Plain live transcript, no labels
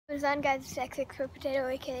What's on, guys? It's XX for Potato,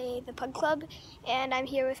 aka the Pug Club, and I'm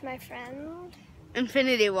here with my friend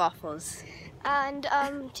Infinity Waffles. And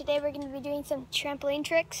today we're going to be doing some trampoline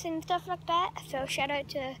tricks and stuff like that. So shout out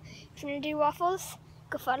to Infinity Waffles.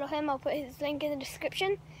 Go follow him. I'll put his link in the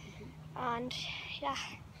description. And yeah.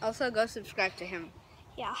 Also go subscribe to him.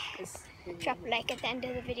 Yeah. Drop a like at the end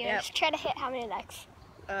of the video. Yep. Just try to hit how many likes?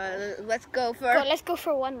 Let's go for. Let's go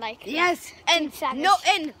for 1 like. Yes, and savage.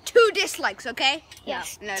 and 2 dislikes, okay?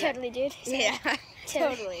 Yes, no, totally, dude. Yeah,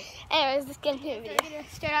 totally. Anyways, let's get into the video. We're gonna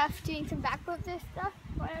start off doing some backflips and stuff.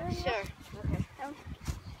 Whatever. Sure. Okay.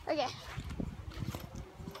 Okay.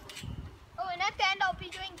 Oh, and at the end, I'll be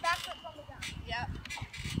doing backflips on the ground. Yep.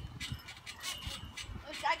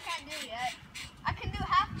 Which I can't do yet. I can do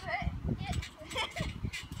half of it.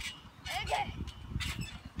 Okay.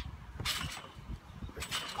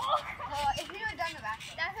 Well, if you had done the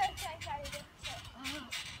backflip. That's what I'm trying to do.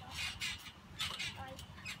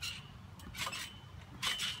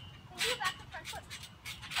 Can you do backflip, front flip?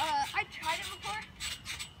 I tried it before.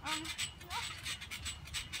 No?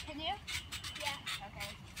 Can you? Yeah. Okay.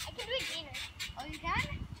 I can do a gainer. Oh, you can? I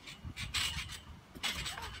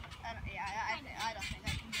don't think I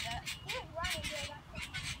can do that. You just run and do a backflip.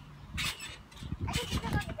 I can do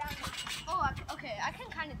them on the ground. Oh, okay. I can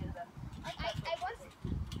kind of do that. I once.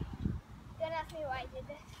 Don't ask me why I did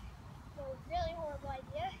this. It was a really horrible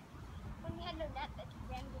idea. When we had no net, that you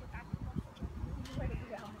ran and did a backflip. Where did you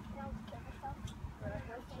go? And I almost killed myself.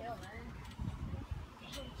 Chill, man.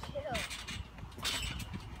 Chill.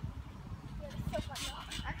 Yeah, it was so fun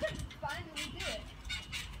though. I could finally do it.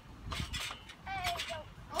 Hey, go.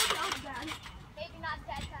 Oh, that was bad. Maybe not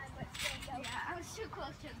that time, but still go. Yeah, I was too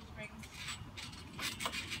close to the springs.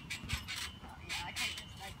 Oh, yeah, I can't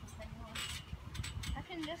just like this anymore. I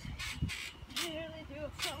can just literally do a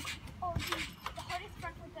float. Oh, dude, the hardest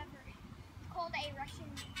front flip ever. It's called a Russian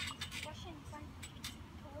front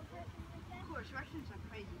flip or something like that. Of course, Russians are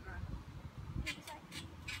crazy, bro. It's like,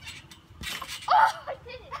 oh, I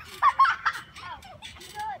did it! Oh,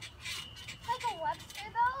 you go like a Webster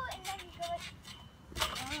though, and then you go like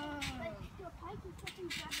do a pike and flip and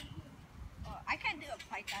grab it here. Oh, I can't do a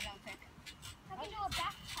pike, I don't think. I can do a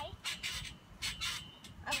back pike.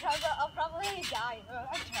 I'll probably die.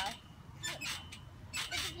 I'll try. For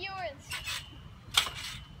the viewers.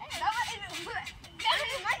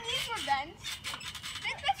 My knees were bent.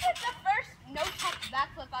 This was the first no-touch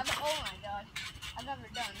backflip oh my god, I've ever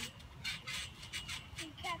done. You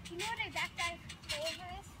know what a back dive over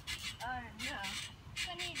is? No.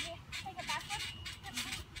 When you do like a backflip,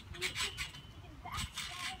 you can back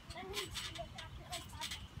dive, and then you go back like that.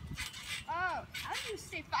 Oh, how do you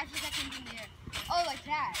stay 5 seconds in the air? Oh, like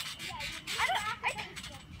that. Yeah,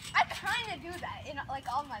 I kind of do that in like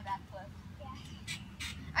all my backflips. Yeah.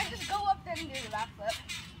 I just go up then do the backflip.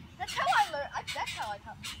 That's how I learn. That's how I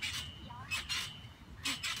taught.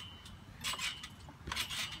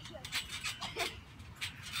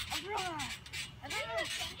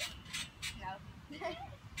 No.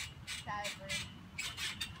 That is weird.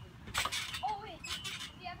 Oh wait,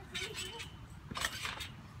 have you ever seen me do this?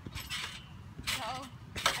 No,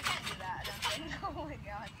 I can't do that. I don't think. Oh my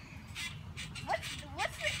god.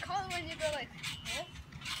 What's it called when you go like this?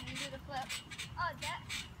 When you do the flip? Oh, that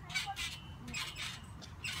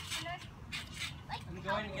like I'm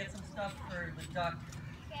going to get some stuff for the duck.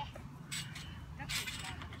 okay. That's just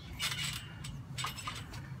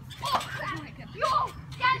Oh crap! Oh my god. Yo!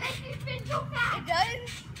 That makes me spin so fast! It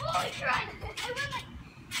does? Holy crap! I went like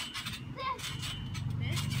this.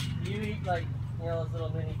 This? Do you eat like, those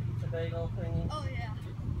little mini pizza bagel thingies? Oh yeah.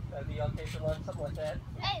 That'd be okay for lunch, something like that?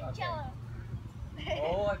 Hey, Okay. Jello.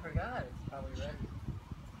 Oh, I forgot. It's probably ready.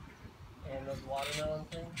 And those watermelon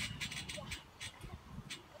things?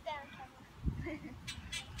 Put that on camera.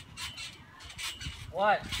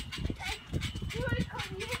 What? You want to call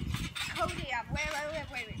me? Cody, yeah. Wait.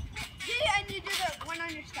 Yeah, and you do the one on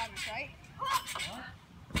your stomach, right? What?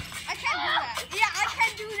 I can't do that. Yeah, I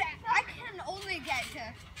can't do that. I can only get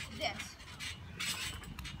to this.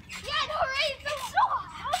 Yeah, no, right? It's so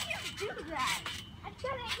hot. How do you do that? I've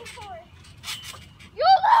done it before.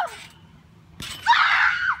 YOLO!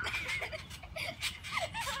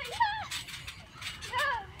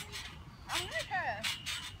 I'm gonna try to.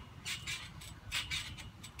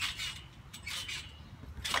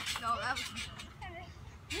 No, that was.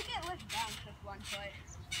 You can lift down with one foot.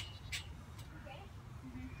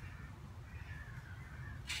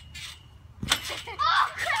 Oh,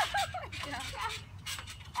 Yeah.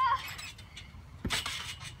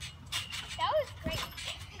 that was great.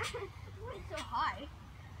 It's so high.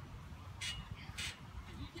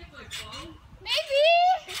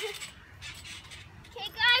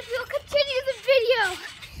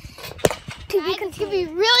 would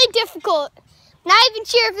be really difficult. Not even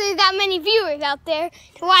sure if there's that many viewers out there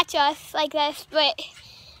to watch us like this, but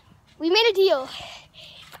we made a deal.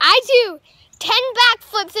 If I do 10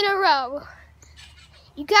 backflips in a row,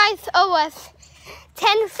 you guys owe us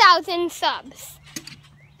 10,000 subs.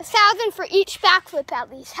 1,000 for each backflip at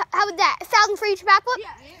least. How would that? 1,000 for each backflip?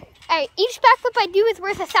 Yeah. Alright, each backflip I do is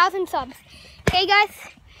worth 1,000 subs. Okay guys?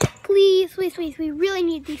 Please, please, please, we really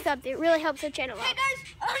need these subs. It really helps our channel out. Hey guys,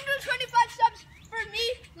 125 subs for me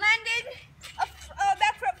landing a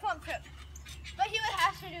backflip front flip. But he would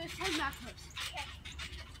have to do 10 backflips. Okay.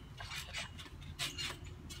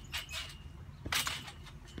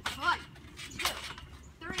 1, 2,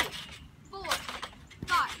 3, 4,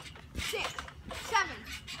 5, 6, 7.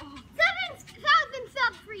 7,000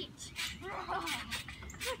 subs for each.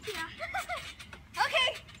 Okay.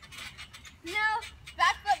 Now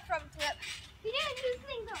backflip front flip. We didn't do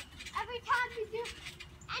single. Every time we do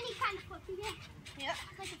any kind of flip, we get Yep.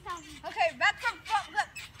 like 1,000. Okay, backflip front flip.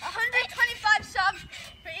 125 subs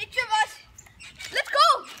for each of us. Let's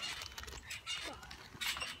go.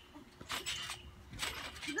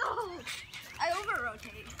 No, I over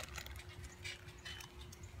rotate.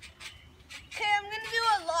 Okay, I'm gonna do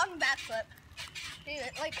a long backflip.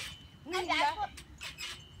 Like, A backflip?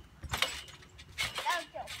 That was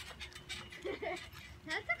dope.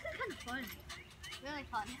 That's actually kind of fun. Really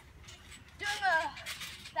fun. Doing a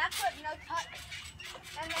backflip no tuck.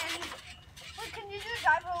 And then, wait, can you do a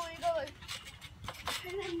dive roll where you go like,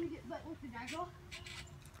 and then you get butt with the dive roll?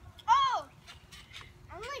 Oh!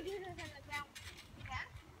 I only do this on the ground. Yeah?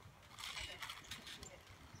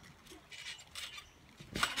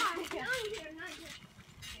 Not here.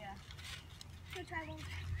 Yeah. Go try one.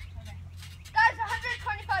 Okay. Guys,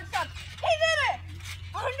 125 subs. He did it!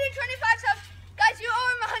 125 subs. Guys, you owe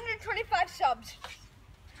him 125 subs.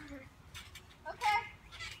 Okay.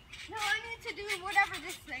 Now I need to do whatever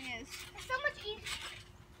this thing is. It's so much easier.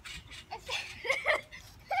 It's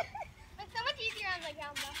so much easier on the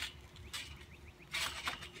ground though.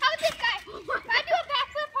 How about this guy? If I do a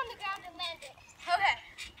backflip on the ground and land it, Okay.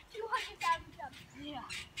 200,000 subs. Yeah.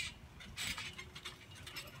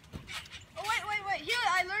 Oh, wait. Here,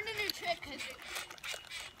 I learned a new trick.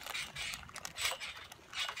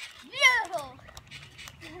 Beautiful.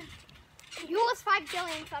 You owe us 5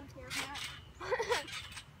 billion subs here.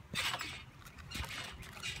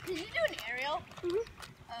 Did you do an aerial? Mhm.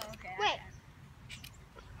 Oh, okay. Wait.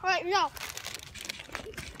 Alright, no.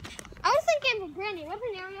 I was thinking of Granny. What's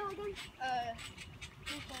an aerial again?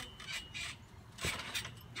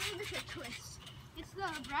 With a twist. It's the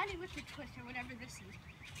brandy with the twist or whatever this is.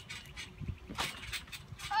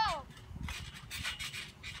 Oh.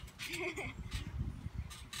 It's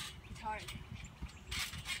hard.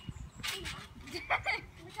 Okay.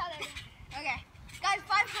 Okay. Guys,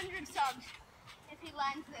 500 subs if he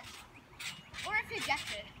lands this. Or if he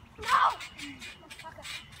gets it. No! Motherfucker.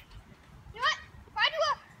 You know what? If I do a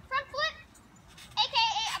front flip,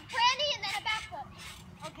 aka a brandy, and then a back flip.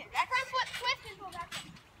 Okay, That front flip twist into a back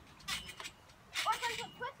flip. Or front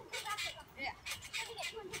flip twist into a back flip. Yeah. Then you get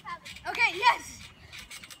 200,000. Okay, yes!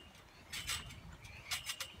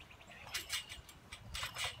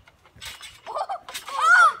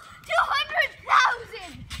 Oh,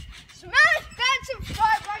 200,000! Smash that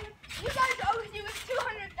subscribe button. You guys owe you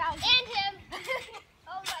 200,000. And him.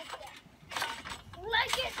 Oh my god.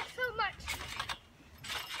 Like it so much.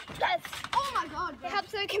 Yes. Oh my god, It bro.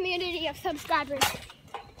 helps our community of subscribers.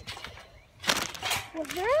 Was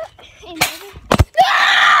there another?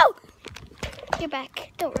 No! Get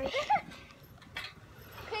back. Don't worry.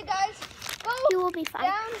 Okay, guys, go You will be fine.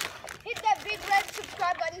 down, hit that big red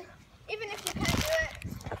subscribe button, even if you can't do it.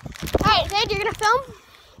 Alright, Zed, you're gonna film?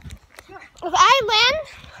 Sure. If I land,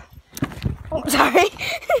 oh, sorry.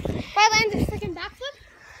 If I land this freaking backflip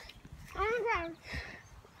on the ground,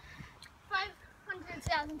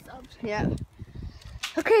 500,000 subs. Yeah.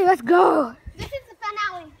 Okay, let's go. This is the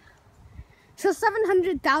finale. So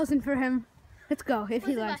 700,000 for him. Let's go if he What's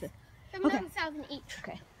the lands best? it. Okay. 7,000 each.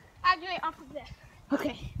 Okay. I do it off of this.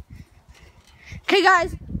 Okay. Okay,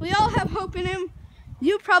 guys, we all have hope in him.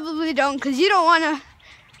 You probably don't, because you don't want to,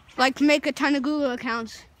 like, make a ton of Google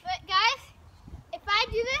accounts. But guys, if I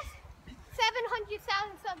do this,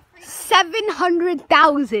 700,000 subs for each.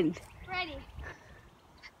 700,000. Ready?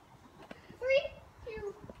 3,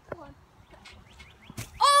 2, 1.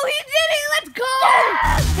 Oh, he did it! Let's go!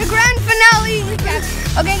 The grand finale recap.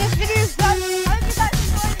 Okay, this video is done. I hope you guys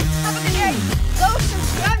enjoyed. Have a good day. Go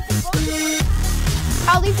subscribe to both of us.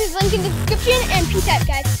 I'll leave his link in the description and peace out,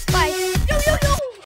 guys. Bye.